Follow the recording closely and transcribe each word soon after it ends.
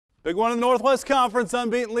Big one in the Northwest Conference.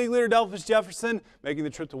 Unbeaten league leader Delphos Jefferson making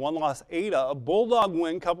the trip to one-loss Ada. A Bulldog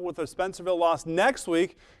win coupled with a Spencerville loss next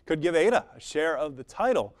week could give Ada a share of the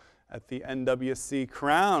title at the NWC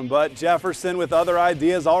Crown. But Jefferson with other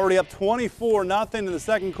ideas, already up 24-0 in the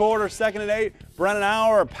second quarter. 2nd and 8. Brennan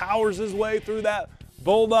Auer powers his way through that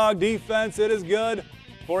Bulldog defense. It is good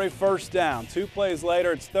for a first down. 2 plays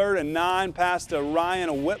later, it's 3rd and 9. Pass to Ryan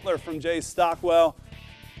Whitler from Jay Stockwell.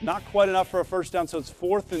 Not quite enough for a first down, so it's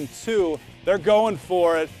 4th and 2. They're going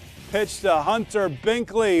for it. Pitch to Hunter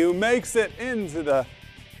Binkley, who makes it into the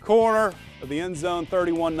corner of the end zone.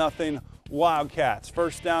 31-0 Wildcats.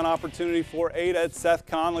 First down opportunity for Ada. It's Seth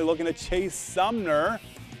Conley looking to chase Sumner.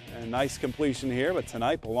 And nice completion here, but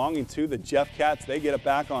tonight belonging to the Jeff Cats. They get it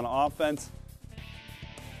back on offense.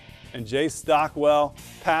 And Jay Stockwell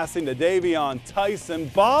passing to Davion Tyson.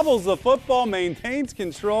 Bobbles the football, maintains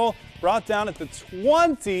control. Brought down at the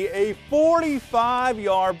 20, a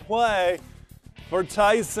 45-yard play for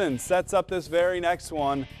Tyson. Sets up this very next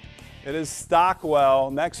one. It is Stockwell,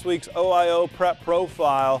 next week's OIO prep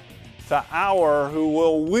profile, to Auer, who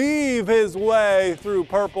will weave his way through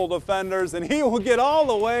purple defenders, and he will get all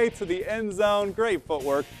the way to the end zone. Great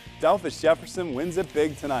footwork. Delphos Jefferson wins it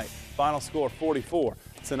big tonight. Final score 44-0.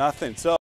 So